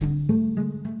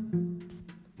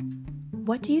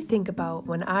What do you think about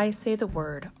when I say the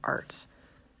word art?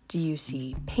 Do you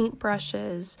see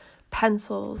paintbrushes,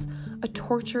 pencils, a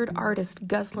tortured artist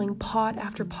guzzling pot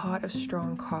after pot of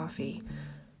strong coffee?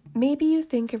 Maybe you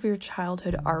think of your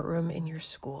childhood art room in your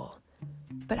school.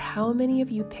 But how many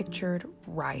of you pictured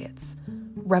riots,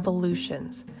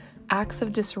 revolutions, acts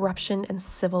of disruption and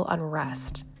civil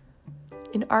unrest?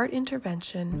 In Art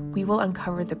Intervention, we will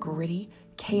uncover the gritty,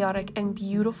 chaotic, and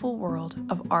beautiful world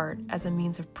of art as a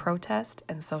means of protest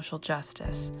and social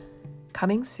justice.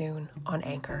 Coming soon on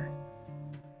Anchor.